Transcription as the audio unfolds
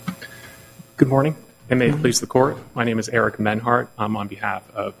Good morning, and may it please the Court. My name is Eric Menhart. I'm on behalf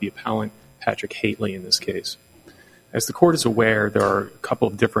of the appellant, Patrick Haitley, in this case. As the Court is aware, there are a couple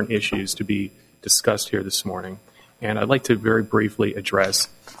of different issues to be discussed here this morning, and I'd like to very briefly address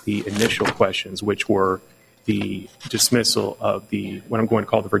the initial questions, which were the dismissal of what I'm going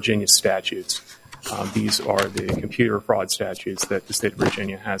to call the Virginia statutes. These are the computer fraud statutes that the state of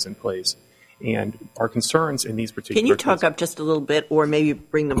Virginia has in place. And our concerns in these particular Can you talk up just a little bit, or maybe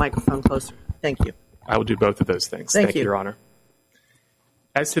bring the microphone closer? Thank you. I will do both of those things. Thank you, Your Honor.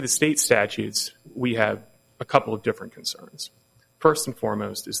 As to the state statutes, we have a couple of different concerns. First and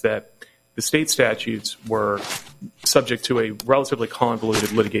foremost is that the state statutes were subject to a relatively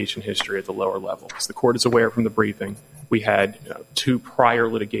convoluted litigation history at the lower level. As the Court is aware from the briefing, we had two prior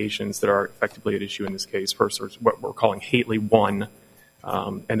litigations that are effectively at issue in this case. First, there's what we're calling Haitley 1,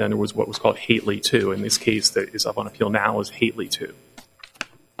 and then there was what was called Haitley 2. In this case that is up on appeal now is Haitley 2.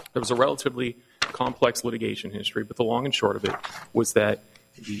 There was a relatively complex litigation history, but the long and short of it was that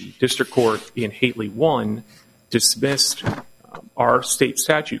the district court in Haitley 1 dismissed our state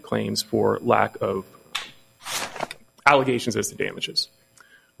statute claims for lack of allegations as to damages.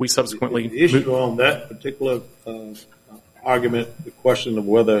 We subsequently... The issue on that particular argument, the question of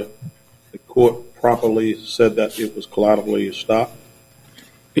whether the court properly said that it was collaterally stopped?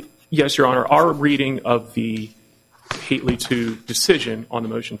 Yes, Your Honor. Our reading of the Haitley 2 decision on the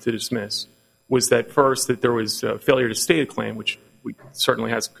motion to dismiss was that first that there was a failure to state a claim, which we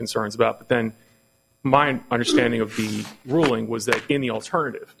certainly had some concerns about, but then my understanding of the ruling was that in the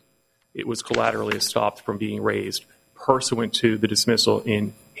alternative, it was collaterally stopped from being raised pursuant to the dismissal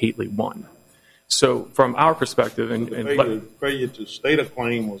in Haitley 1. So from our perspective... The failure to state a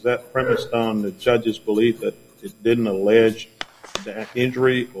claim, was that premised on the judge's belief that it didn't allege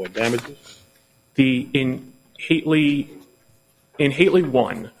injury or damages? In Haitley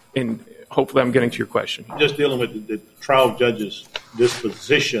 1, and hopefully I'm getting to your question. Just dealing with the trial judge's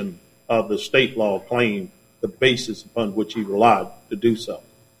disposition of the state law claim, the basis upon which he relied to do so.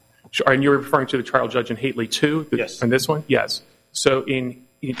 Sure. And you're referring to the trial judge in Haitley 2? Yes. In this one? Yes. So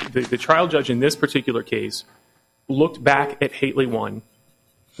the trial judge in this particular case looked back at Haitley 1,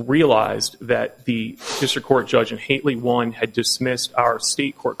 realized that the district court judge in Haitley 1 had dismissed our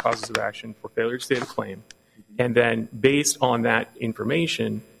state court causes of action for failure to state a claim, and then based on that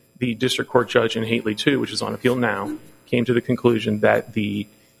information, the district court judge in Haitley 2, which is on appeal now, came to the conclusion that the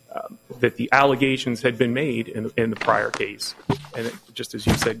allegations had been made in the prior case, and it, just as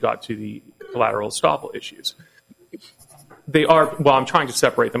you said, got to the collateral estoppel issues. They are, while I'm trying to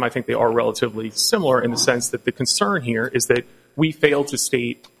separate them, I think they are relatively similar in the sense that the concern here is that we failed to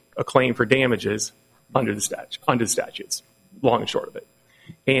state a claim for damages under the statutes, long and short of it.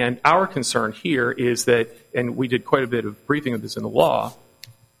 And our concern here is that, and we did quite a bit of briefing of this in the law,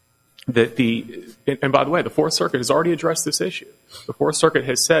 that and by the way, the Fourth Circuit has already addressed this issue. The Fourth Circuit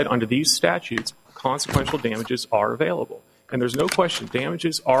has said under these statutes, consequential damages are available. And there's no question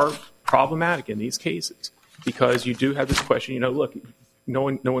damages are problematic in these cases because you do have this question, look,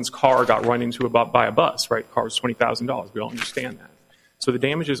 no one's car got run into by a bus, right? The car was $20,000. We all understand that. So the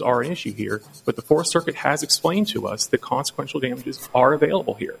damages are an issue here, but the Fourth Circuit has explained to us that consequential damages are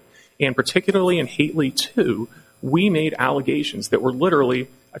available here. And particularly in Haitley 2, we made allegations that were literally,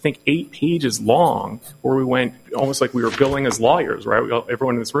 I think, 8 pages long, where we went almost like we were billing as lawyers, right?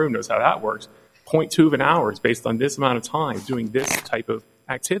 Everyone in this room knows how that works. 0.2 of an hour is based on this amount of time doing this type of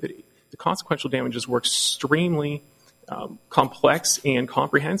activity. The consequential damages were extremely complex and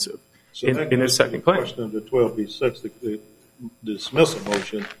comprehensive in this second claim. So the question of the 12B6, the dismissal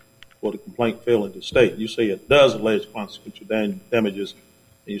motion for the complaint failing to state, you say it does allege consequential damages,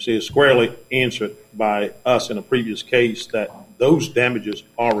 and you say it's squarely answered by us in a previous case that those damages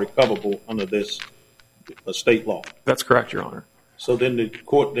are recoverable under this state law. That's correct, Your Honor. So then the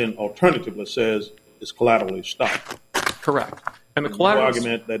court then alternatively says it's collaterally stopped. Correct. And the collateral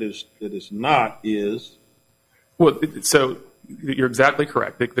argument that is not is... Well, so you're exactly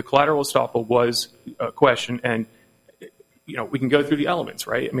correct. The collateral estoppel was a question, and we can go through the elements,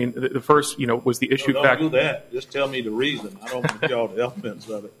 right? I mean, the first, was the issue... No, don't do that. Just tell me the reason. I don't want to all the elements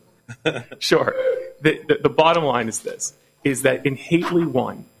of it. Sure. The bottom line is this, is that in Haitley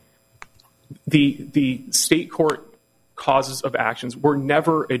 1, the state court causes of actions were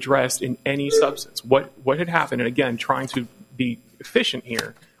never addressed in any substance. What had happened, and again, trying to be efficient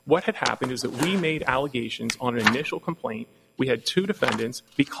here, what had happened is that we made allegations on an initial complaint. We had 2 defendants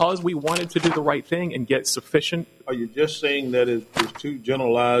because we wanted to do the right thing and get sufficient... Are you just saying that it's too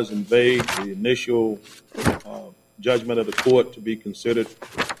generalized and vague, the initial judgment of the court to be considered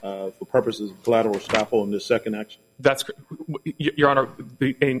for purposes of collateral estoppel in this second action? That's, Your Honor,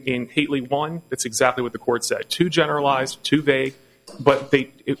 in Hately 1, that's exactly what the court said. Too generalized, too vague, but the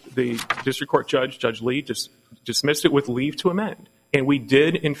district court judge, Judge Lee, just dismissed it with leave to amend. And we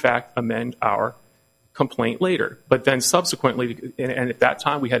did, in fact, amend our complaint later. But then subsequently, and at that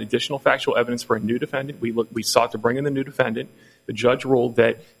time we had additional factual evidence for a new defendant. We sought to bring in the new defendant. The judge ruled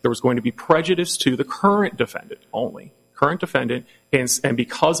that there was going to be prejudice to the current defendant only. Current defendant, and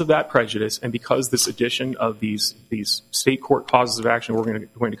because of that prejudice, and because this addition of these state court causes of action were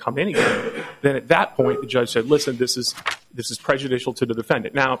going to come in again, then at that point the judge said, "Listen, this is prejudicial to the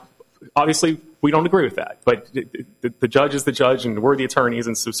defendant." Now, obviously, we don't agree with that, but the judge is the judge, and we're the attorneys,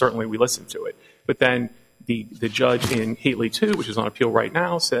 and so certainly we listen to it. But then the judge in Hately 2, which is on appeal right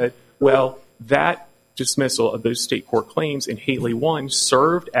now, said, "Well, that dismissal of those state court claims in Hately 1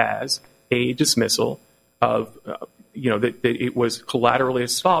 served as a dismissal of." That it was collaterally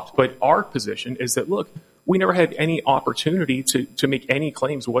stopped. But our position is that, look, we never had any opportunity to make any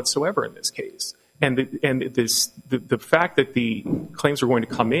claims whatsoever in this case. And the fact that the claims were going to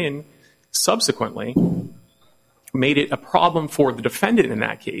come in subsequently made it a problem for the defendant in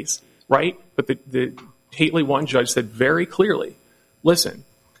that case, right? But the Hately 1 judge said very clearly, listen,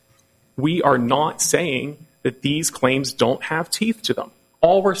 we are not saying that these claims don't have teeth to them.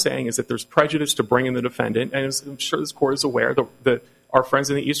 All we're saying is that there's prejudice to bring in the defendant, and as I'm sure this court is aware, our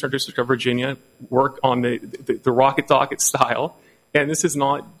friends in the Eastern District of Virginia work on the rocket docket style, and this is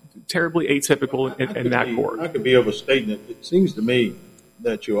not terribly atypical in that court. I could be overstating it. It seems to me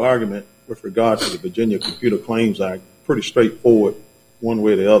that your argument with regard to the Virginia Computer Claims Act pretty straightforward one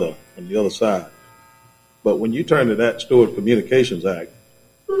way or the other on the other side. But when you turn to that Stored Communications Act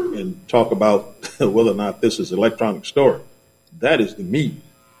and talk about whether or not this is electronic storage, that is the meat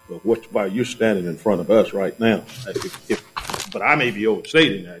of why you're standing in front of us right now. But I may be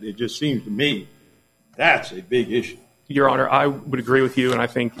overstating that. It just seems to me that's a big issue. Your Honor, I would agree with you, and I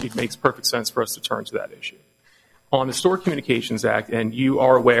think it makes perfect sense for us to turn to that issue. On the Stored Communications Act, and you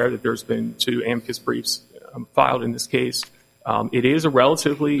are aware that there's been 2 amicus briefs filed in this case, it is a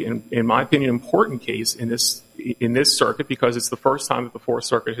relatively, in my opinion, important case in this circuit because it's the first time that the Fourth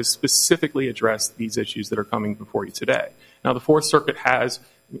Circuit has specifically addressed these issues that are coming before you today. Now, the Fourth Circuit has,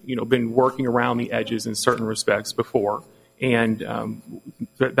 been working around the edges in certain respects before, and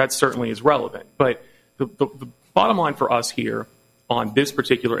that certainly is relevant. But the bottom line for us here on this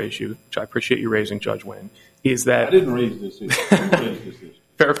particular issue, which I appreciate you raising, Judge Wynn, is that... I didn't raise this issue.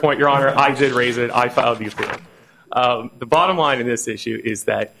 Fair point, Your Honor. I did raise it. I filed the appeal. The bottom line in this issue is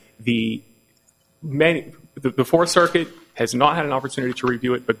that the Fourth Circuit has not had an opportunity to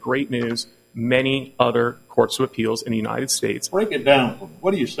review it, but great news, many other courts of appeals in the United States. Break it down for me.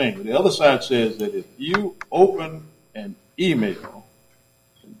 What are you saying? The other side says that if you open an email,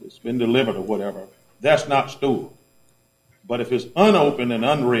 it's been delivered or whatever, that's not stored. But if it's unopened and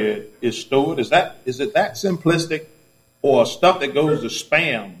unread, it's stored. Is it that simplistic? Or stuff that goes to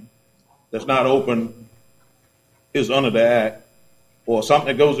spam that's not open is under the act, or something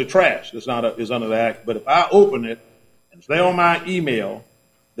that goes to trash is under the act. But if I open it and it's there on my email,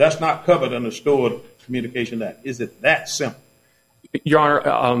 that's not covered under Stored Communication Act. Is it that simple? Your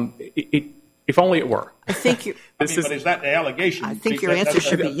Honor, if only it were. I think you. But is that the allegation? I think your answer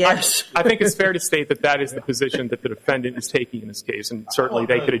should be yes. I think it's fair to state that is the position that the defendant is taking in this case, and certainly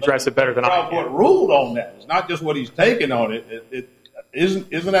they could address it better than I can. The trial court ruled on that. It's not just what he's taking on it. Isn't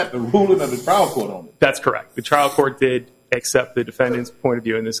that the ruling of the trial court on it? That's correct. The trial court did accept the defendant's point of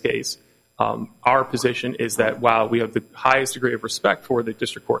view in this case. Our position is that while we have the highest degree of respect for the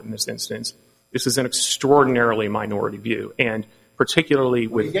district court in this instance, this is an extraordinarily minority view, and particularly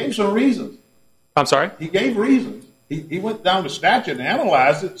with... He gave some reasons. I'm sorry? He gave reasons. He went down to statute and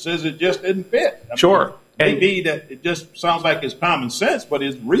analyzed it, says it just didn't fit. Sure. Maybe that it just sounds like it's common sense, but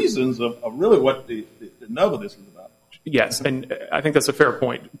his reasons are really what the nub of this is about. Yes, and I think that's a fair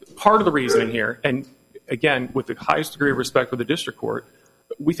point. Part of the reasoning here, and again, with the highest degree of respect for the district court,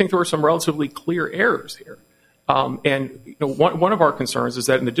 we think there were some relatively clear errors here. And one of our concerns is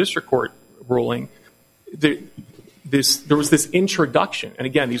that in the district court ruling, there was this introduction, and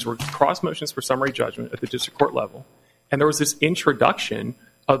again, these were cross motions for summary judgment at the district court level, and there was this introduction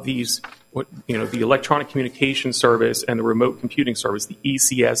of these, the electronic communication service and the remote computing service, the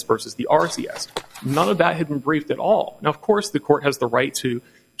ECS versus the RCS. None of that had been briefed at all. Now, of course, the court has the right to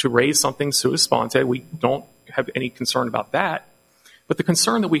raise something sua sponte. We don't have any concern about that. But the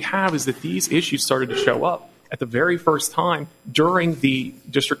concern that we have is that these issues started to show up at the very first time during the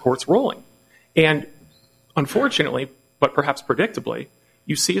district court's ruling. And unfortunately, but perhaps predictably,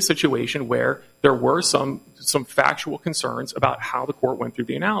 you see a situation where there were some factual concerns about how the court went through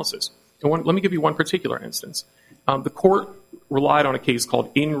the analysis. And let me give you one particular instance. The court relied on a case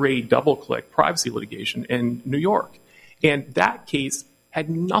called In Re DoubleClick privacy litigation in New York. And that case had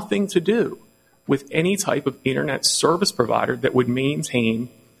nothing to do with any type of internet service provider that would maintain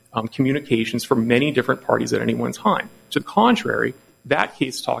communications for many different parties at any one time. To the contrary, that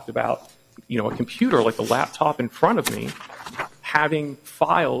case talked about, a computer like the laptop in front of me having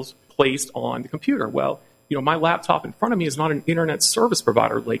files placed on the computer. Well, my laptop in front of me is not an internet service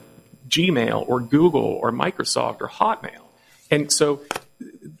provider like Gmail or Google or Microsoft or Hotmail. And so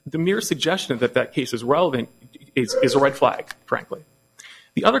the mere suggestion that case is relevant is a red flag, frankly.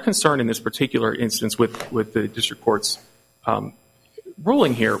 The other concern in this particular instance with the district court's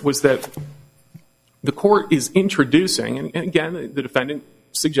ruling here was that the court is introducing, and again, the defendant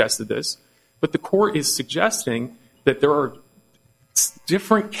suggested this, but the court is suggesting that there are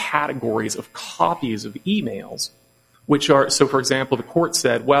different categories of copies of emails, which are, so for example, the court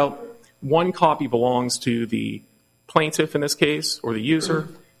said, well, one copy belongs to the plaintiff in this case, or the user,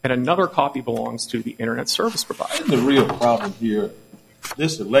 and another copy belongs to the internet service provider. The real problem here,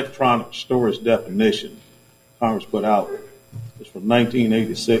 this electronic storage definition Congress put out is from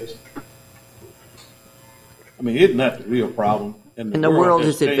 1986. I mean, isn't that the real problem? And the world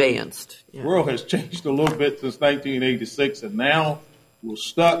has advanced. The world has changed a little bit since 1986, and now we're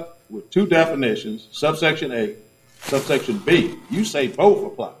stuck with two definitions, subsection A, subsection B. You say both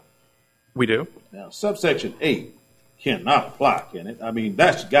apply. We do. Now, subsection A cannot apply, can it? I mean,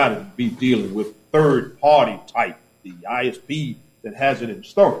 that's got to be dealing with third-party type, the ISP that has it in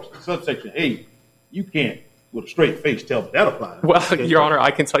storage. Subsection A, you can't, with a straight face, tell me that applies. Well, Your Honor, I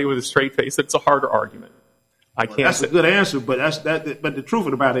can tell you with a straight face that it's a harder argument. I can't. That's a good answer, but but the truth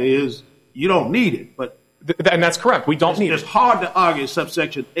of the matter is you don't need it. But and that's correct. We don't need it. It's hard to argue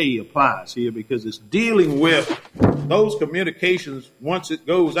subsection A applies here because it's dealing with those communications once it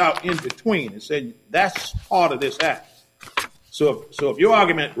goes out in between. It said that's part of this act. So if your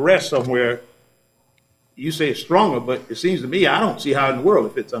argument rests somewhere, you say it's stronger, but it seems to me I don't see how in the world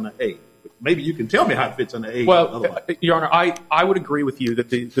it fits under A. But maybe you can tell me how it fits under A. Well, Your Honor, I would agree with you that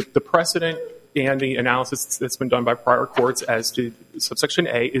the precedent and the analysis that's been done by prior courts as to subsection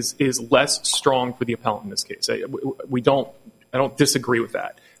A is less strong for the appellant in this case. I don't disagree with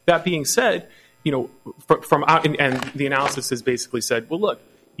that. That being said, from out and the analysis has basically said, well, look,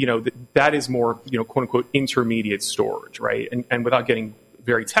 that is more, quote unquote, intermediate storage, right? And without getting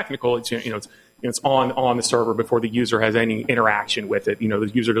very technical, it's on the server before the user has any interaction with it.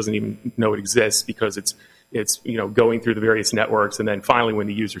 The user doesn't even know it exists because it's going through the various networks, and then finally when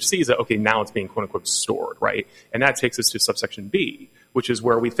the user sees it, okay, now it's being quote unquote stored, right? And that takes us to subsection B, which is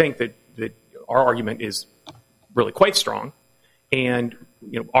where we think that our argument is really quite strong. And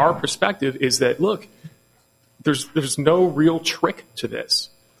our perspective is that, look, there's no real trick to this.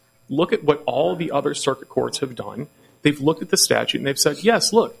 Look at what all the other circuit courts have done. They've looked at the statute and they've said,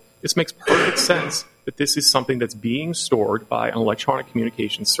 yes, look, this makes perfect sense that this is something that's being stored by an electronic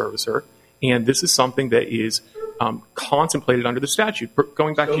communications servicer, and this is something that is contemplated under the statute.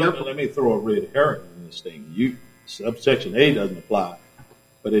 Going back to let me throw a red herring in this thing. Subsection A doesn't apply,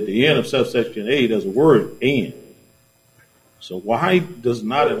 but at the end of subsection A, there's a word "and." So why does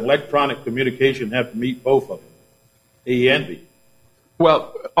not an electronic communication have to meet both of them, A and B?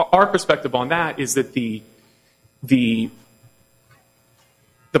 Well, our perspective on that is that the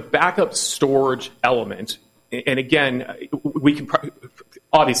backup storage element, and again, we can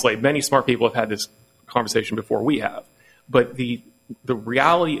obviously many smart people have had this conversation before we have, but the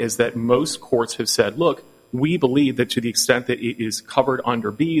reality is that most courts have said, look, we believe that to the extent that it is covered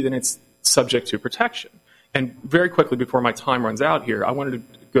under B, then it's subject to protection. And very quickly before my time runs out here, I wanted to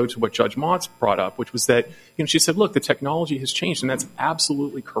go to what Judge Motz brought up, which was that she said, look, the technology has changed, and that's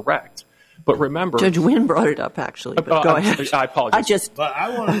absolutely correct. But remember, Judge Wynn brought it up, actually. But go ahead. I apologize. But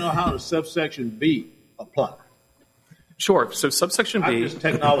I want to know how does subsection B apply? Sure. So subsection B. This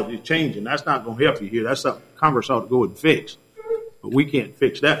technology is changing. That's not going to help you here. That's something Congress ought to go and fix. But we can't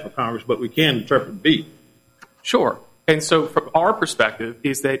fix that for Congress, but we can interpret B. Sure. And so from our perspective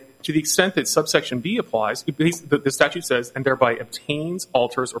is that to the extent that subsection B applies, the statute says, and thereby obtains,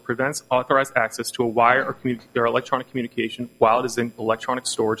 alters, or prevents authorized access to a wire or electronic communication while it is in electronic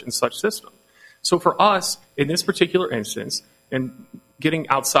storage in such system. So for us, in this particular instance, and setting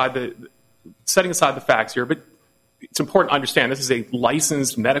aside the facts here, but it's important to understand this is a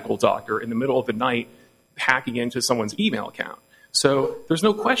licensed medical doctor in the middle of the night hacking into someone's email account. So there's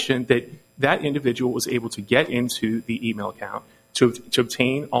no question that that individual was able to get into the email account to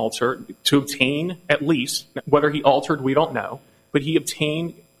obtain at least, whether he altered, we don't know, but he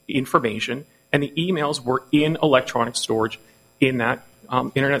obtained information, and the emails were in electronic storage in that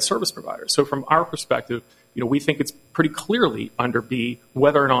internet service provider. So from our perspective, we think it's pretty clearly under B,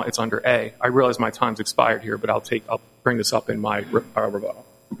 whether or not it's under A. I realize my time's expired here, but I'll bring this up in my rebuttal.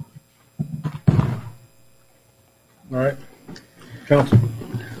 All right. Counsel.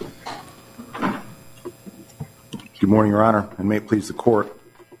 Good morning, Your Honor, and may it please the Court.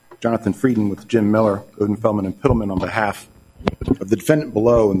 Jonathan Frieden with Jim Miller, Odin Feldman, and Pittleman on behalf of the defendant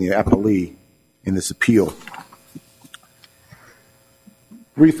below and the appellee in this appeal.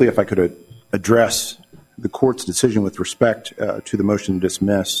 Briefly, if I could address the Court's decision with respect to the motion to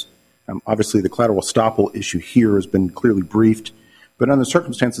dismiss. Obviously, the collateral estoppel issue here has been clearly briefed, but under the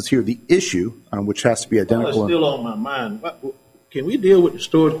circumstances here, the issue, which has to be identical. Well, it's still on my mind. Can we deal with the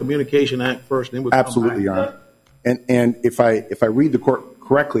Storage Communication Act first? Then we'll Absolutely, Your Honor. And if I read the Court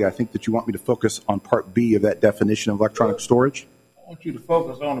correctly, I think that you want me to focus on Part B of that definition of electronic storage. I want you to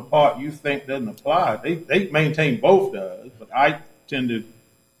focus on the part you think doesn't apply. They maintain both does, but I tend to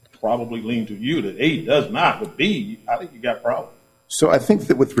probably lean to you that A does not, but B, I think you got a problem. So I think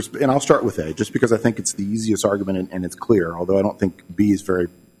that and I'll start with A, just because I think it's the easiest argument and it's clear, although I don't think B is very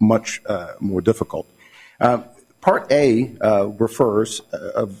much more difficult. Part A refers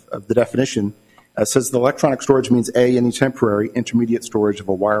of the definition, says the electronic storage means A, any temporary intermediate storage of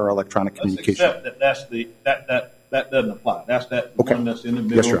a wire or electronic communication. Let's accept that doesn't apply. That's that Okay. one that's in the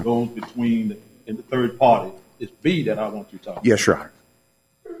middle, goes between and the third party. It's B that I want you to talk about. Yes, Your Honor.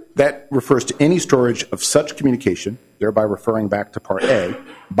 That refers to any storage of such communication, thereby referring back to Part A,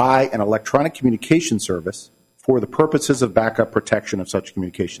 by an electronic communication service for the purposes of backup protection of such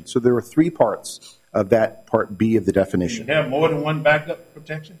communication. So there are three parts of that Part B of the definition. You can have more than one backup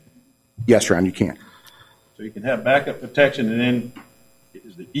protection? Yes, Your Honor, you can. So you can have backup protection, and then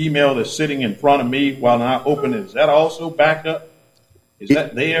is the email that's sitting in front of me while I open it, is that also backup? Is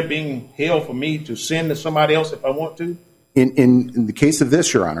that there being held for me to send to somebody else if I want to? In the case of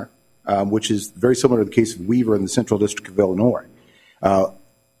this, Your Honor, which is very similar to the case of Weaver in the Central District of Illinois,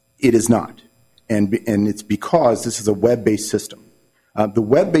 it is not. And it's because this is a web-based system. The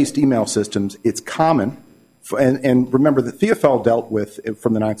web-based email systems, it's common. And remember that TFL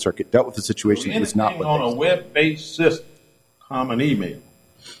from the Ninth Circuit, dealt with the situation that was not web-based. On a web-based system, common email,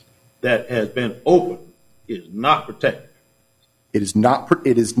 that has been opened is not protected. It is not. What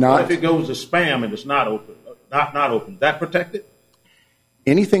if it goes to spam and it's not open? Not open. Is that protected?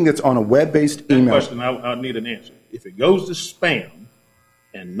 Anything that's on a web-based email. That question, I need an answer. If it goes to spam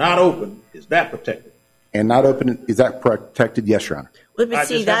and not open, is that protected? And not open, is that protected? Yes, Your Honor. Well, but I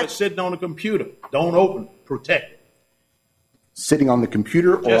see, just have it sitting on the computer. Don't open. Protect it. Sitting on the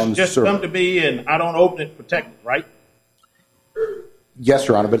computer or on the just server? Just come to me and I don't open it. Protect it, right? Yes,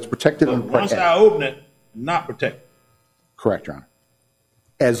 Your Honor, but it's protected So on Part once A. I open it, not protected. Correct, Your Honor.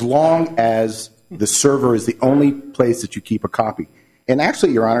 As long as the server is the only place that you keep a copy. And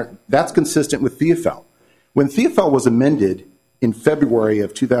actually, Your Honor, that's consistent with TFL. When TFL was amended in February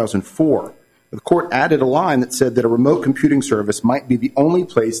of 2004, the court added a line that said that a remote computing service might be the only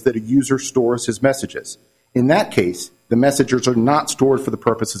place that a user stores his messages. In that case, the messages are not stored for the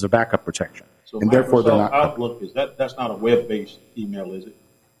purposes of backup protection. So and therefore they're not. Outlook, that's not a web-based email, is it?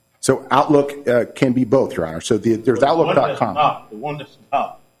 So Outlook can be both, Your Honor. So there's Outlook.com. The one that's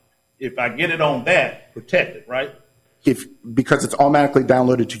not. If I get it on that, protect it, right? Because it's automatically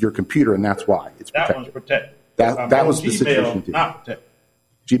downloaded to your computer, and that's why it's protected. That one's protected. That was the situation. Not protected.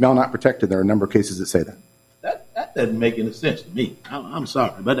 Gmail not protected. There are a number of cases that say that. That doesn't make any sense to me. I'm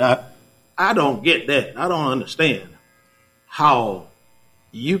sorry, but I don't get that. I don't understand how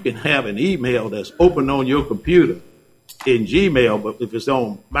you can have an email that's open on your computer in Gmail, but if it's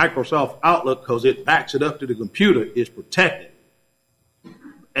on Microsoft Outlook, because it backs it up to the computer, it's protected.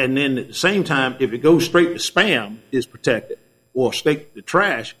 And then at the same time, if it goes straight to spam, it's protected. Or straight to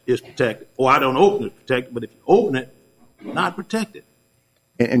trash, it's protected. Or I don't open it, protected. But if you open it, not protected.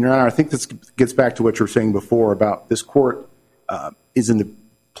 And Your Honor, I think this gets back to what you were saying before about this court is in the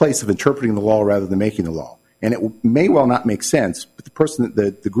place of interpreting the law rather than making the law. And it may well not make sense, but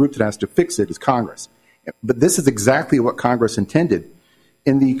the group that has to fix it is Congress. But this is exactly what Congress intended.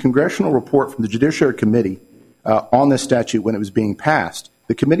 In the congressional report from the Judiciary Committee on this statute when it was being passed,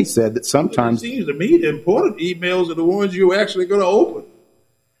 the committee said that sometimes... It seems to me the important emails are the ones you're actually going to open.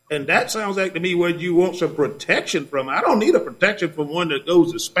 And that sounds like to me what you want some protection from. I don't need a protection from one that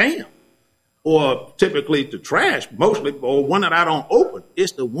goes to spam or typically to trash, mostly, or one that I don't open.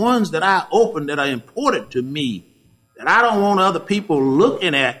 It's the ones that I open that are important to me, that I don't want other people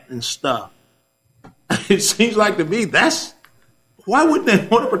looking at and stuff. It seems like to me why wouldn't they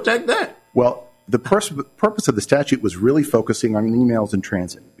want to protect that? Well, the purpose of the statute was really focusing on emails in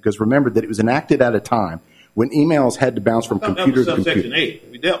transit, because remember that it was enacted at a time when emails had to bounce from computer to computer. Subsection 8.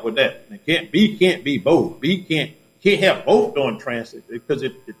 We dealt with that. B can't be both. B can't have both during transit, because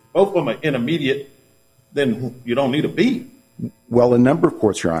if both of them are intermediate, then you don't need a B. Well, a number of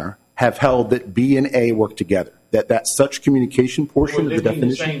courts, Your Honor, have held that B and A work together, that such communication portion of the definition.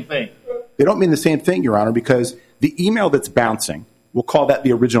 The same thing. They don't mean the same thing, Your Honor, because the email that's bouncing, we'll call that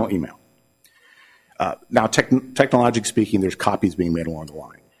the original email. Now, technologically speaking, there's copies being made along the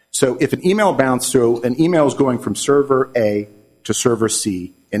line. So if an email an email is going from server A to server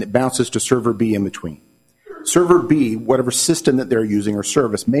C, and it bounces to server B in between. Server B, whatever system that they're using or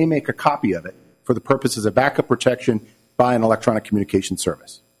service, may make a copy of it for the purposes of backup protection by an electronic communication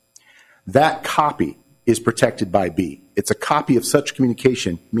service. That copy is protected by B. It's a copy of such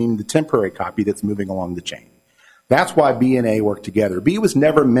communication, meaning the temporary copy that's moving along the chain. That's why B and A work together. B was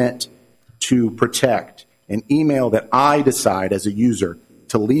never meant to protect an email that I decide as a user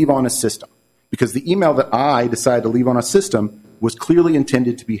to leave on a system, because the email that I decide to leave on a system was clearly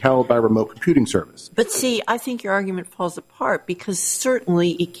intended to be held by a remote computing service. But see, I think your argument falls apart, because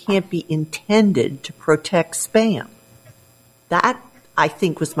certainly it can't be intended to protect spam. That, I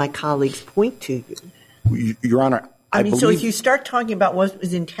think, was my colleague's point to you. Your Honor, I believe... So if you start talking about what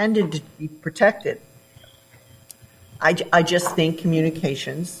was intended to be protected, I just think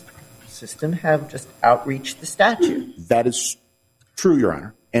communications system have just outreached the statute. That is true, Your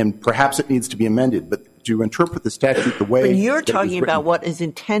Honor, and perhaps it needs to be amended, but to interpret the statute the way... But you're talking about what is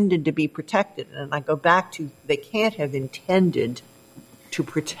intended to be protected, and I go back to they can't have intended to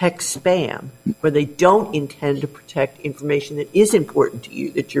protect spam, where they don't intend to protect information that is important to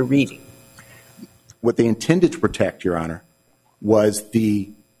you that you're reading. What they intended to protect, Your Honor, was the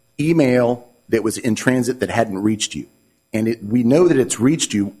email that was in transit that hadn't reached you. And we know that it's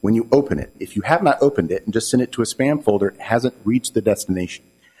reached you when you open it. If you have not opened it and just sent it to a spam folder, it hasn't reached the destination.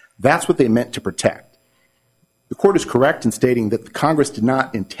 That's what they meant to protect. The Court is correct in stating that the Congress did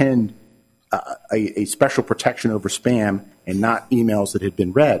not intend a special protection over spam and not emails that had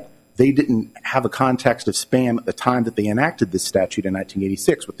been read. They didn't have a context of spam at the time that they enacted this statute in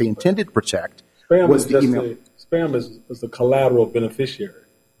 1986. What they intended to protect was the email. Spam is a collateral beneficiary.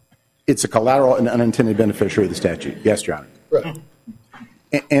 It's a collateral and unintended beneficiary of the statute. Yes, Your Honor. Right.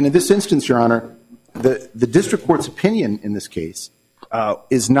 And in this instance, Your Honor, the district court's opinion in this case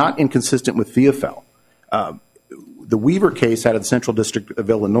is not inconsistent with VFL. The Weaver case out of the Central District of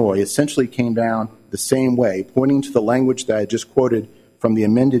Illinois essentially came down the same way, pointing to the language that I just quoted from the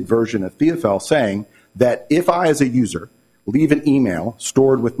amended version of VFL, saying that if I, as a user, leave an email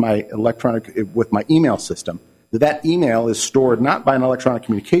stored with my email system, that email is stored not by an electronic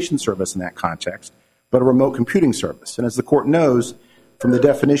communication service in that context, but a remote computing service. And as the Court knows from the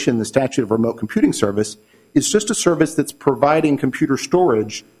definition in the statute of remote computing service, it's just a service that's providing computer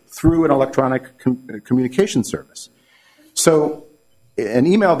storage through an electronic communication service. So an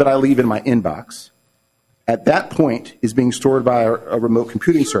email that I leave in my inbox, at that point, is being stored by a remote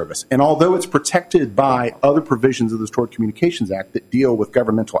computing service. And although it's protected by other provisions of the Stored Communications Act that deal with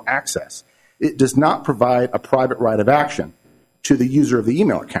governmental access, it does not provide a private right of action to the user of the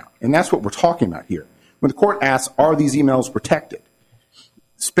email account. And that's what we're talking about here. When the Court asks, are these emails protected?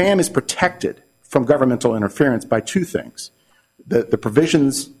 Spam is protected from governmental interference by two things. The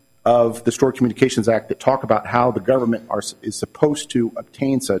provisions of the Stored Communications Act that talk about how the government is supposed to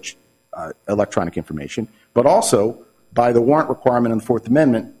obtain such electronic information, but also by the warrant requirement in the Fourth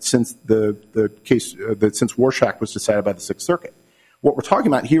Amendment since since Warshak was decided by the Sixth Circuit. What we're talking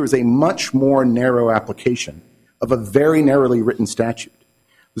about here is a much more narrow application of a very narrowly written statute.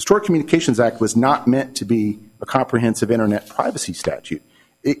 The Stored Communications Act was not meant to be a comprehensive Internet privacy statute.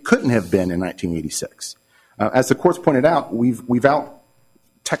 It couldn't have been in 1986. As the Court's pointed out, the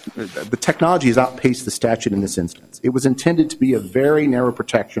technology has outpaced the statute in this instance. It was intended to be a very narrow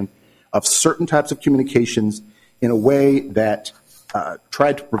protection of certain types of communications in a way that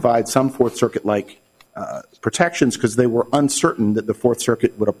tried to provide some Fourth Circuit-like protections because they were uncertain that the Fourth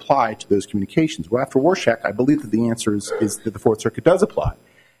Circuit would apply to those communications. Well, after Warshak, I believe that the answer is that the Fourth Circuit does apply.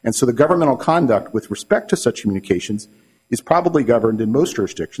 And so the governmental conduct with respect to such communications is probably governed in most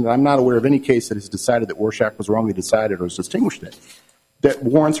jurisdictions. I'm not aware of any case that has decided that Warshak was wrongly decided or has distinguished it, that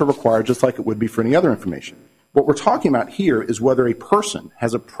warrants are required just like it would be for any other information. What we're talking about here is whether a person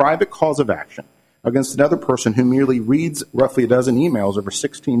has a private cause of action against another person who merely reads roughly a dozen emails over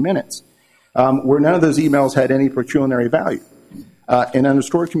 16 minutes, where none of those emails had any pecuniary value. And under the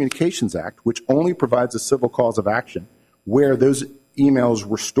Stored Communications Act, which only provides a civil cause of action, where those emails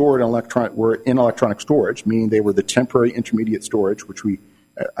were stored in electronic storage, meaning they were the temporary intermediate storage, which we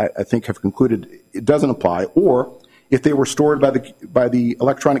I think, have concluded it doesn't apply, or if they were stored by the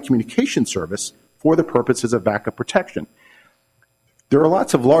Electronic Communication Service for the purposes of backup protection. There are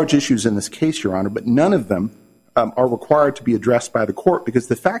lots of large issues in this case, Your Honor, but none of them are required to be addressed by the court, because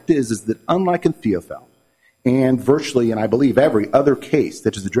the fact is that unlike in Theophel and virtually, and I believe every other case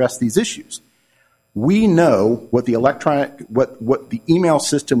that has addressed these issues, we know what the what the email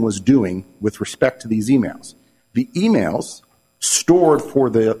system was doing with respect to these emails. The emails stored for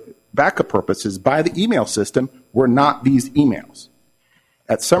the backup purposes by the email system were not these emails.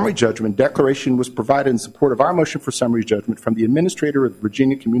 At summary judgment, declaration was provided in support of our motion for summary judgment from the administrator of the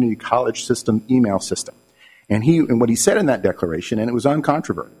Virginia Community College System email system. And what he said in that declaration, and it was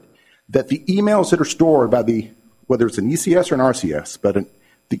uncontroverted, that the emails that are stored by whether it's an ECS or an RCS, but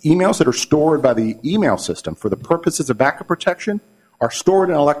the emails that are stored by the email system for the purposes of backup protection are stored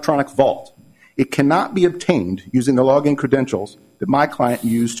in an electronic vault. It cannot be obtained using the login credentials that my client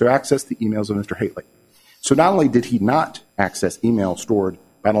used to access the emails of Mr. Haley. So not only did he not access email stored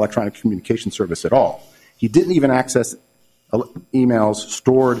by an electronic communication service at all, he didn't even access emails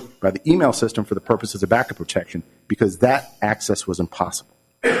stored by the email system for the purposes of backup protection, because that access was impossible.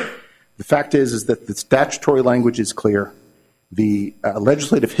 The fact is that the statutory language is clear. The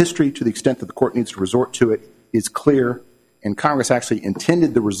legislative history, to the extent that the court needs to resort to it, is clear, and Congress actually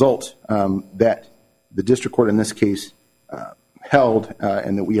intended the result that the district court in this case held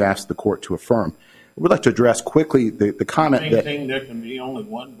and that we asked the court to affirm. I would like to address quickly the comment that... there can be only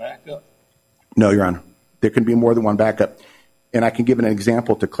one backup? No, Your Honor. There can be more than one backup. And I can give an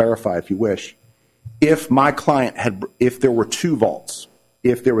example to clarify if you wish. If my client if there were two vaults,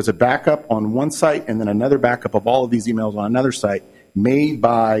 if there was a backup on one site and then another backup of all of these emails on another site made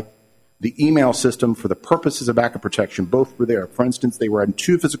by the email system for the purposes of backup protection, both were there. For instance, they were in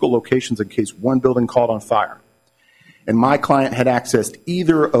two physical locations in case one building caught on fire. And my client had accessed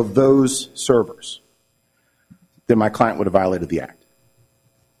either of those servers, then my client would have violated the act.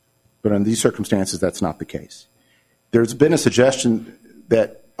 But in these circumstances, that's not the case. There's been a suggestion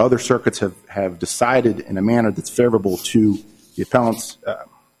that other circuits have decided in a manner that's favorable to the appellant's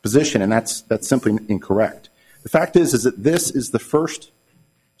position, and that's simply incorrect. The fact is that this is the first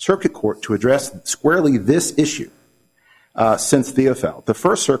circuit court to address squarely this issue since Theophel. The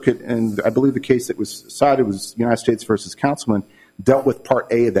First Circuit, and I believe the case that was cited was United States versus Councilman, dealt with Part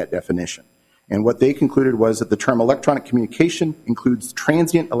A of that definition. And what they concluded was that the term electronic communication includes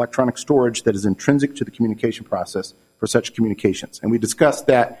transient electronic storage that is intrinsic to the communication process for such communications. And we discussed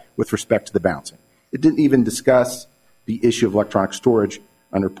that with respect to the bouncing. It didn't even discuss the issue of electronic storage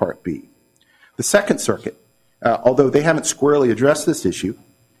under Part B. The Second Circuit, although they haven't squarely addressed this issue,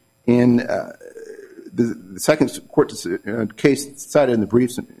 in the Second Court case cited in the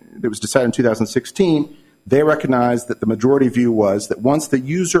briefs that was decided in 2016, they recognized that the majority view was that once the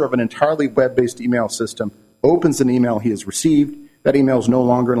user of an entirely web-based email system opens an email he has received, that email is no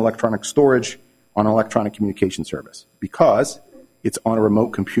longer in electronic storage on an electronic communication service because it's on a remote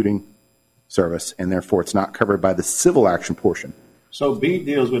computing service, and therefore it's not covered by the civil action portion. So B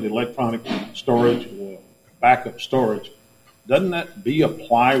deals with electronic storage or backup storage. Doesn't that B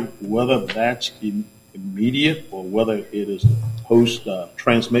apply whether that's immediate or whether it is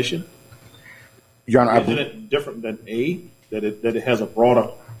post-transmission? Your Honor, isn't it different than A, that it has a broader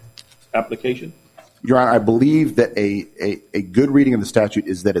application? Your Honor, I believe that a good reading of the statute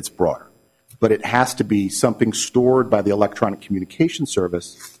is that it's broader, but it has to be something stored by the electronic communication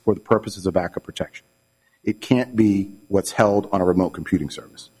service for the purposes of backup protection. It can't be what's held on a remote computing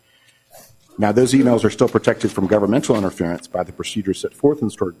service. Now, those emails are still protected from governmental interference by the procedures set forth in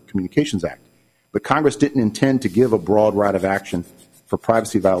the Stored Communications Act, but Congress didn't intend to give a broad right of action for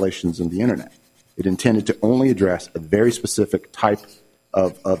privacy violations in the Internet. It intended to only address a very specific type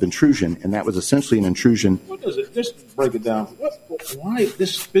of intrusion, and that was essentially an intrusion. What does it, just break it down, why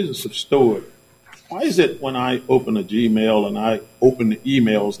this business of storage? Why is it when I open a Gmail and I open the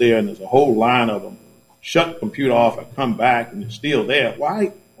emails there and there's a whole line of them, shut the computer off and come back and it's still there,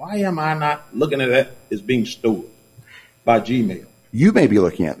 why am I not looking at that as being stored by Gmail? You may be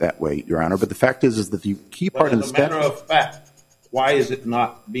looking at it that way, Your Honor, but the fact is that the key part of the statute... As a matter of fact, why is it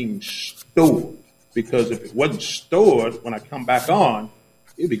not being stored? Because if it wasn't stored, when I come back on,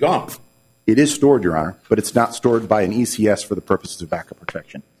 it'd be gone. It is stored, Your Honor, but it's not stored by an ECS for the purposes of backup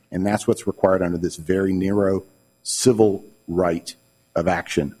protection. And that's what's required under this very narrow civil right of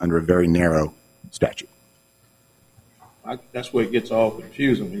action under a very narrow statute. That's where it gets all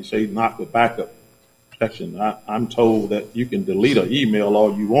confusing when you say not for backup protection. I'm told that you can delete an email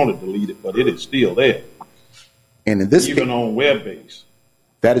all you want to delete it, but it is still there. And in this even case, on web-based.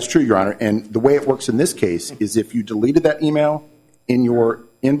 That is true, Your Honor. And the way it works in this case is if you deleted that email in your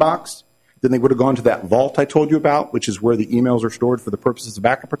inbox, then they would have gone to that vault I told you about, which is where the emails are stored for the purposes of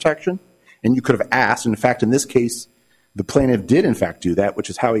backup protection. And you could have asked, and in fact, in this case, the plaintiff did in fact do that, which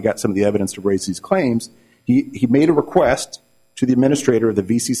is how he got some of the evidence to raise these claims. He made a request to the administrator of the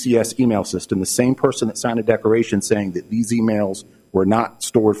VCCS email system, the same person that signed a declaration saying that these emails were not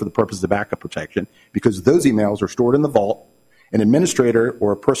stored for the purposes of backup protection, because those emails are stored in the vault. An administrator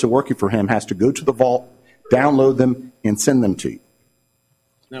or a person working for him has to go to the vault, download them, and send them to you.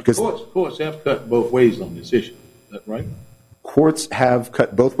 Now, courts have cut both ways on this issue. Is that right? Courts have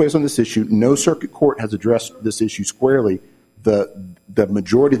cut both ways on this issue. No circuit court has addressed this issue squarely. The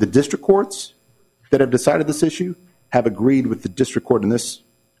majority of the district courts that have decided this issue have agreed with the district court in this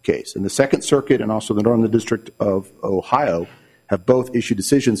case. And the Second Circuit and also the Northern District of Ohio have both issued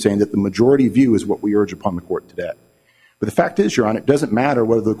decisions saying that the majority view is what we urge upon the court today. But the fact is, Your Honor, it doesn't matter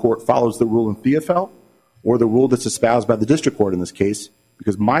whether the court follows the rule in TFL or the rule that's espoused by the district court in this case,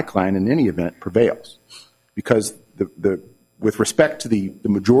 because my client, in any event, prevails. Because with respect to the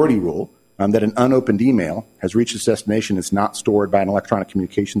majority rule, that an unopened email has reached its destination is not stored by an electronic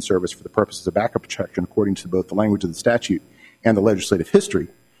communication service for the purposes of backup protection, according to both the language of the statute and the legislative history.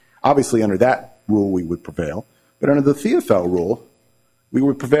 Obviously, under that rule, we would prevail. But under the TFL rule, we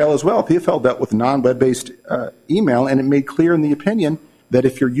would prevail as well. TFL dealt with non-web-based email, and it made clear in the opinion that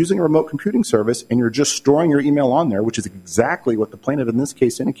if you're using a remote computing service and you're just storing your email on there, which is exactly what the plaintiff in this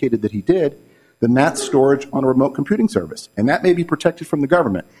case indicated that he did, then that's storage on a remote computing service. And that may be protected from the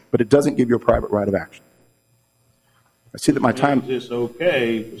government, but it doesn't give you a private right of action. I see that my time... Is it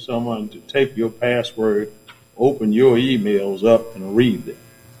okay for someone to take your password, open your emails up, and read them?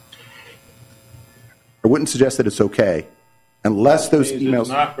 I wouldn't suggest that it's okay, unless those emails... It's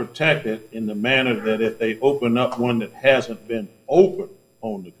not protected in the manner that if they open up one that hasn't been opened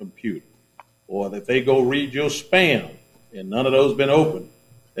on the computer, or that they go read your spam, and none of those been opened,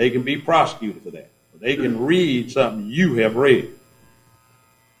 they can be prosecuted for that. They can read something you have read.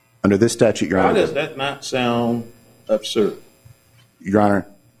 Under this statute, Your Honor... Why does that not sound absurd? Your Honor,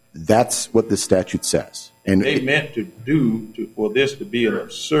 that's what this statute says. And they meant to do for this to be an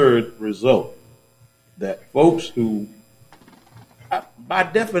absurd result. That folks who, by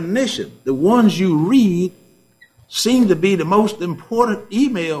definition, the ones you read seem to be the most important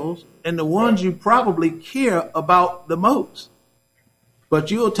emails and the ones you probably care about the most. But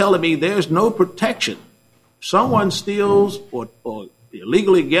you're telling me there's no protection. Someone steals or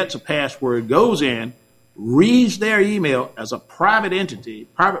illegally gets a password, goes in, reads their email as a private entity,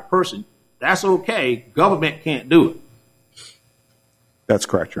 private person. That's okay. Government can't do it. That's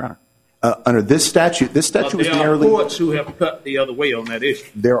correct, Your Honor. Under this statute was narrowly... There are courts who have cut the other way on that issue.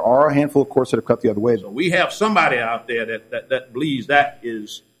 There are a handful of courts that have cut the other way. So we have somebody out there that believes that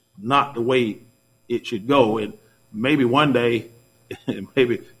is not the way it should go. And maybe one day,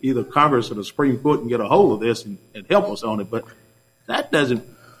 maybe either Congress or the Supreme Court can get a hold of this and help us on it. But that doesn't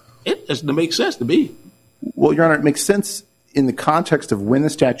make sense to me. Well, Your Honor, it makes sense in the context of when the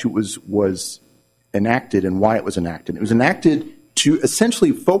statute was enacted and why it was enacted. It was enacted to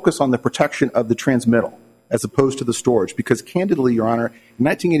essentially focus on the protection of the transmittal as opposed to the storage. Because candidly, Your Honor, in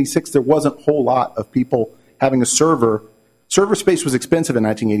 1986, there wasn't a whole lot of people having a server. Server space was expensive in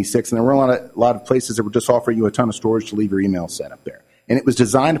 1986, and there were a lot of places that would just offer you a ton of storage to leave your email set up there. And it was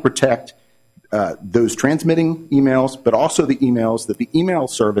designed to protect those transmitting emails, but also the emails that the email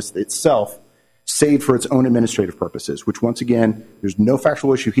service itself saved for its own administrative purposes, which once again, there's no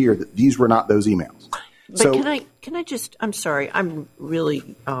factual issue here that these were not those emails. But can I just, I'm sorry, I'm really,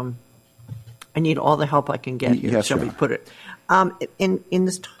 I need all the help I can get here, yes, shall we put it. In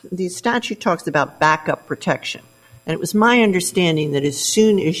this, the statute talks about backup protection. And it was my understanding that as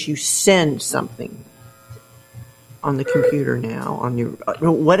soon as you send something on the computer now, on your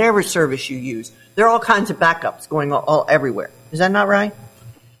whatever service you use, there are all kinds of backups going all everywhere. Is that not right?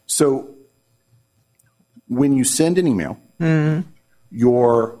 So when you send an email,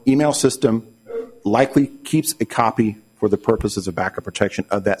 your email system likely keeps a copy for the purposes of backup protection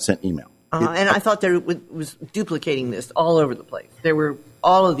of that sent email. And I thought that it was duplicating this all over the place. There were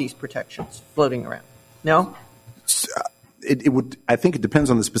all of these protections floating around. No? It would. I think it depends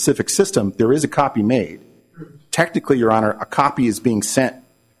on the specific system. There is a copy made. Technically, Your Honor, a copy is being sent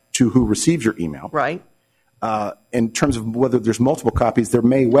to who receives your email. Right. In terms of whether there's multiple copies, there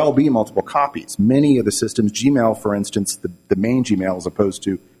may well be multiple copies. Many of the systems, Gmail, for instance, the main Gmail as opposed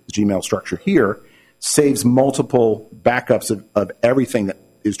to the Gmail structure here, saves multiple backups of everything that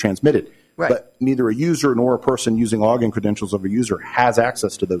is transmitted. Right. But neither a user nor a person using login credentials of a user has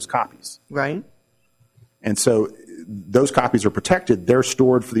access to those copies. Right. And so those copies are protected. They're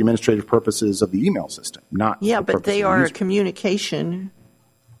stored for the administrative purposes of the email system, not Yeah, for the but purpose they of the are a user. communication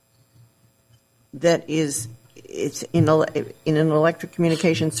that is, it's in an electric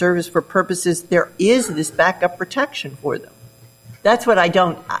communication service for purposes, there is this backup protection for them. That's what I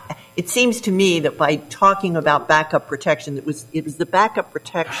don't, it seems to me that by talking about backup protection, it was the backup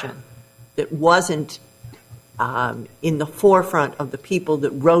protection that wasn't in the forefront of the people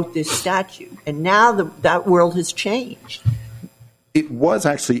that wrote this statute. And now that world has changed. It was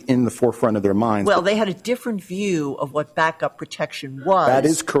actually in the forefront of their minds. Well, they had a different view of what backup protection was. That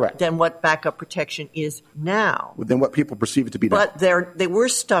is correct. Than what backup protection is now. Than what people perceive it to be now. But they were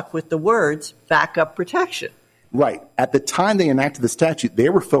stuck with the words backup protection. Right. At the time they enacted the statute, they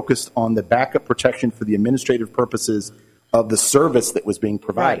were focused on the backup protection for the administrative purposes of the service that was being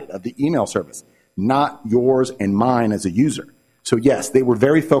provided, Right. of the email service, not yours and mine as a user. So, yes, they were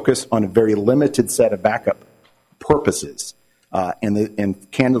very focused on a very limited set of backup purposes.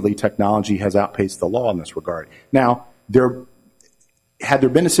 And candidly, technology has outpaced the law in this regard. Now, had there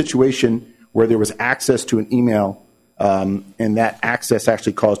been a situation where there was access to an email and that access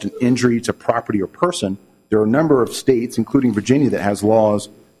actually caused an injury to property or person, there are a number of states, including Virginia, that have laws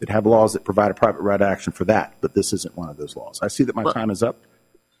that provide a private right of action for that. But this isn't one of those laws. I see that my time is up.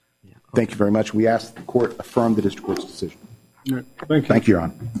 Thank you very much. We ask the court affirm the district court's decision. All right. Thank you. Thank you, Your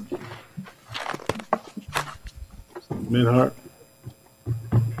Honor. Minhart.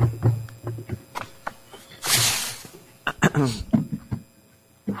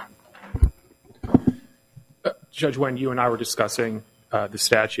 Judge Wen, you and I were discussing the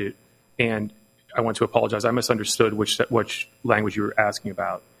statute, and I want to apologize. I misunderstood which language you were asking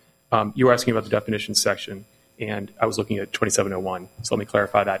about. You were asking about the definition section, and I was looking at 2701. So let me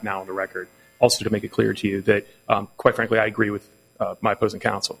clarify that now on the record. Also, to make it clear to you that, quite frankly, I agree with my opposing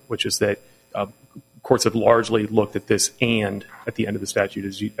counsel, which is that courts have largely looked at this "and" at the end of the statute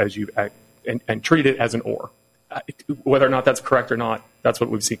and treated it as an "or." Whether or not that's correct or not, that's what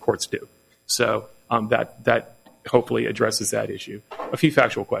we've seen courts do. So that hopefully addresses that issue. A few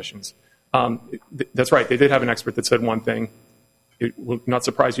factual questions. That's right. They did have an expert that said one thing. It will not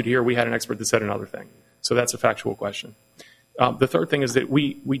surprise you to hear we had an expert that said another thing. So that's a factual question. The third thing is that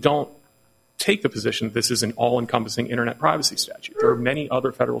we don't take the position that this is an all-encompassing internet privacy statute. There are many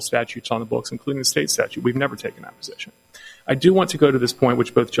other federal statutes on the books, including the state statute. We've never taken that position. I do want to go to this point,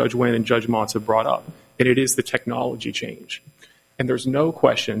 which both Judge Wynn and Judge Motz have brought up, and it is the technology change. And there's no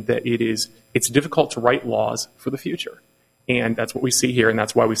question that it's difficult to write laws for the future. And that's what we see here, and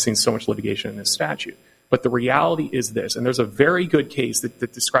that's why we've seen so much litigation in this statute. But the reality is this, and there's a very good case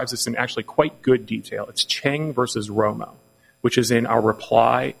that describes this in actually quite good detail. It's Cheng versus Romo, which is in our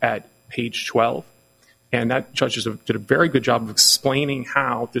reply at page 12. And that judge did a very good job of explaining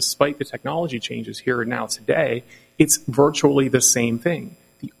how, despite the technology changes here and now today, it's virtually the same thing.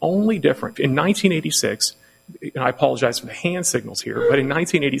 The only difference, in 1986, and I apologize for the hand signals here, but in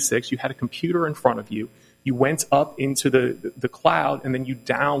 1986, you had a computer in front of you. You went up into the cloud, and then you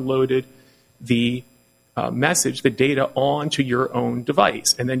downloaded the message, the data, onto your own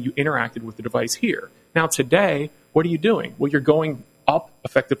device, and then you interacted with the device here. Now, today, what are you doing? Well, you're going up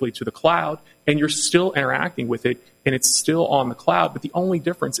effectively to the cloud, and you're still interacting with it, and it's still on the cloud, but the only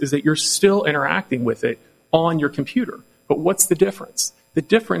difference is that you're still interacting with it on your computer. But what's the difference? The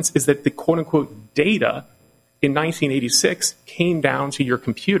difference is that the quote-unquote data in 1986 came down to your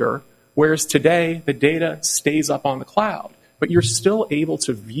computer, whereas today the data stays up on the cloud. But you're still able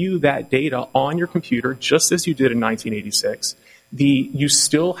to view that data on your computer just as you did in 1986. You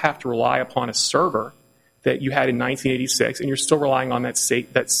still have to rely upon a server that you had in 1986, and you're still relying on that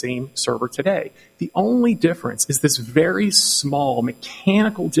same server today. The only difference is this very small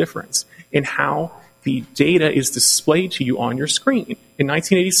mechanical difference in how the data is displayed to you on your screen. In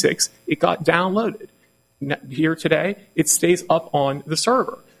 1986, it got downloaded. Here today, it stays up on the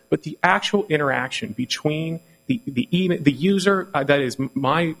server. But the actual interaction between the user, that is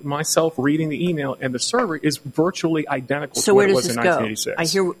myself reading the email, and the server is virtually identical to what it was in 1986. I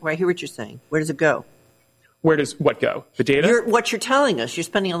hear what you're saying. Where does it go? Where does what go? The data? What you're telling us, you're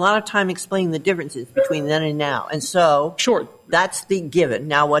spending a lot of time explaining the differences between then and now. And so sure, that's the given.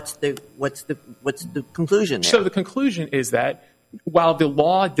 Now what's the conclusion there? So the conclusion is that while the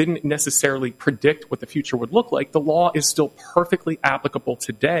law didn't necessarily predict what the future would look like, the law is still perfectly applicable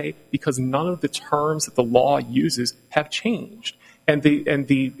today because none of the terms that the law uses have changed. And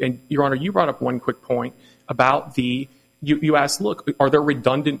Your Honor, you brought up one quick point about you asked, look, are there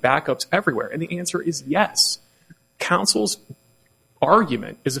redundant backups everywhere? And the answer is yes. Counsel's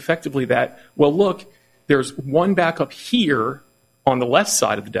argument is effectively that, well, look, there's one backup here on the left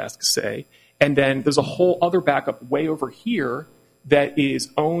side of the desk, say, And then there's a whole other backup way over here that is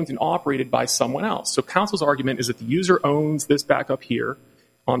owned and operated by someone else. So counsel's argument is that the user owns this backup here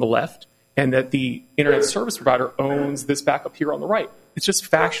on the left, and that the internet service provider owns this backup here on the right. It's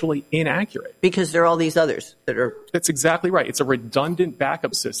just factually inaccurate. Because there are all these others that are. That's exactly right. It's a redundant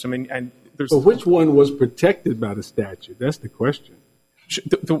backup system, and there's. But which one was protected by the statute? That's the question.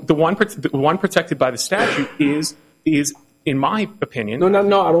 The one protected by the statute is in my opinion. No.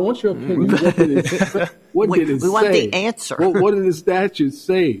 I don't want your opinion. What did it say? We want the answer. What did the statute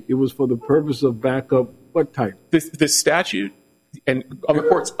say? It was for the purpose of backup. What type? The statute, and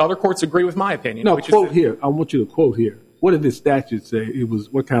other courts agree with my opinion. No, which quote is here. I want you to quote here. What did the statute say? It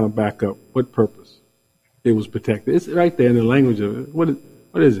was what kind of backup? What purpose? It was protected. It's right there in the language of it. What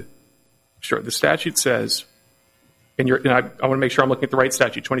is it? Sure. The statute says, and I want to make sure I'm looking at the right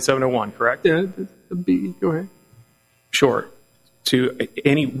statute. 2701, correct? Yeah. Go ahead. Sure. To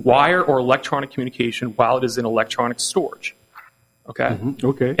any wire or electronic communication while it is in electronic storage. Okay? Mm-hmm.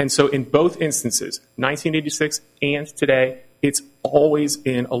 Okay. And so in both instances, 1986 and today, it's always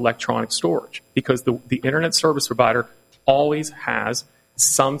in electronic storage because the internet service provider always has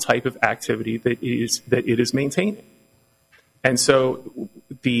some type of activity that it is maintaining. And so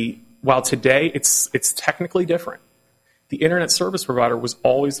while today it's technically different, the internet service provider was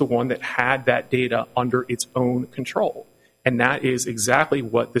always the one that had that data under its own control. And that is exactly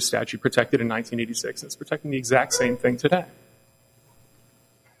what the statute protected in 1986. It's protecting the exact same thing today.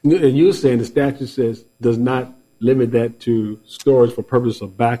 And you're saying the statute says does not limit that to storage for purpose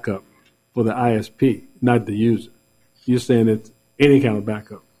of backup for the ISP, not the user. You're saying it's any kind of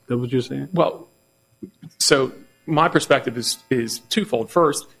backup. Is that what you're saying? Well, so my perspective is twofold.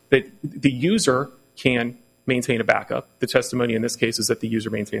 First, that the user can maintain a backup. The testimony in this case is that the user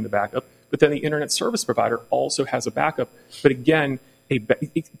maintained the backup. But then the internet service provider also has a backup. But again,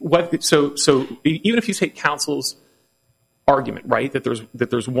 so even if you take counsel's argument, right, that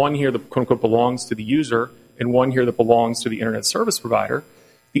there's one here that quote unquote belongs to the user and one here that belongs to the internet service provider,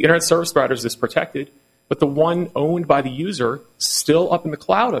 the internet service provider is protected, but the one owned by the user still up in the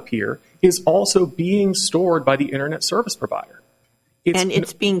cloud up here is also being stored by the internet service provider.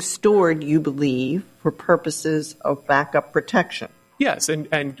 It's being stored, you believe, for purposes of backup protection. Yes,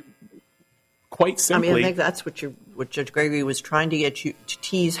 and quite simply. I think that's what Judge Gregory was trying to get you to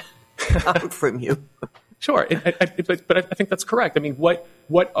tease out from you. Sure, but I think that's correct. I mean,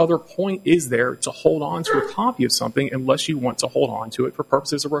 what other point is there to hold on to a copy of something unless you want to hold on to it for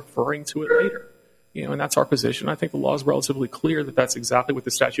purposes of referring to it later? And that's our position. I think the law is relatively clear that that's exactly what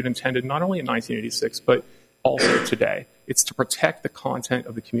the statute intended, not only in 1986, but also today. It's to protect the content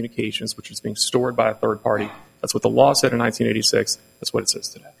of the communications, which is being stored by a third party. That's what the law said in 1986. That's what it says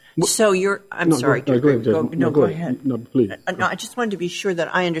today. So I'm sorry. Go ahead, Judge. Go ahead. No, please. No, I just wanted to be sure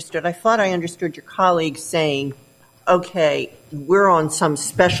that I understood. I thought I understood your colleague saying, okay, we're on some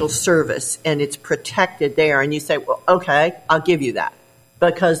special service and it's protected there. And you say, well, okay, I'll give you that.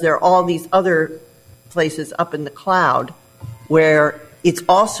 Because there are all these other places up in the cloud where it's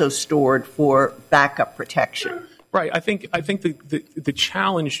also stored for backup protection. Right. I think the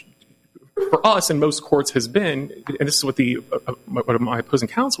challenge for us and most courts has been, and this is what my opposing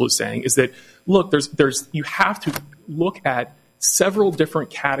counsel is saying, is that look, you have to look at several different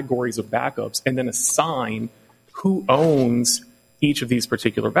categories of backups and then assign who owns each of these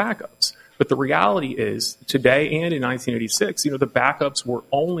particular backups. But the reality is, today and in 1986, the backups were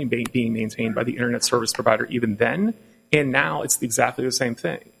only being maintained by the internet service provider even then, and now it's exactly the same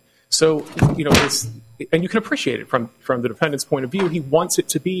thing. So, and you can appreciate it from the defendant's point of view. He wants it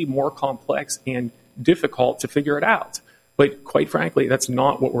to be more complex and difficult to figure it out. But quite frankly, that's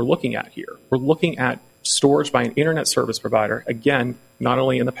not what we're looking at here. We're looking at storage by an internet service provider, again, not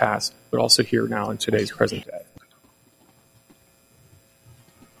only in the past, but also here now in today's present day.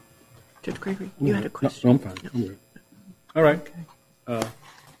 Judge Gregory, you had a question. No, I'm fine. I'm good. All right.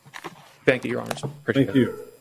 Thank you, Your Honors. Appreciate Thank you.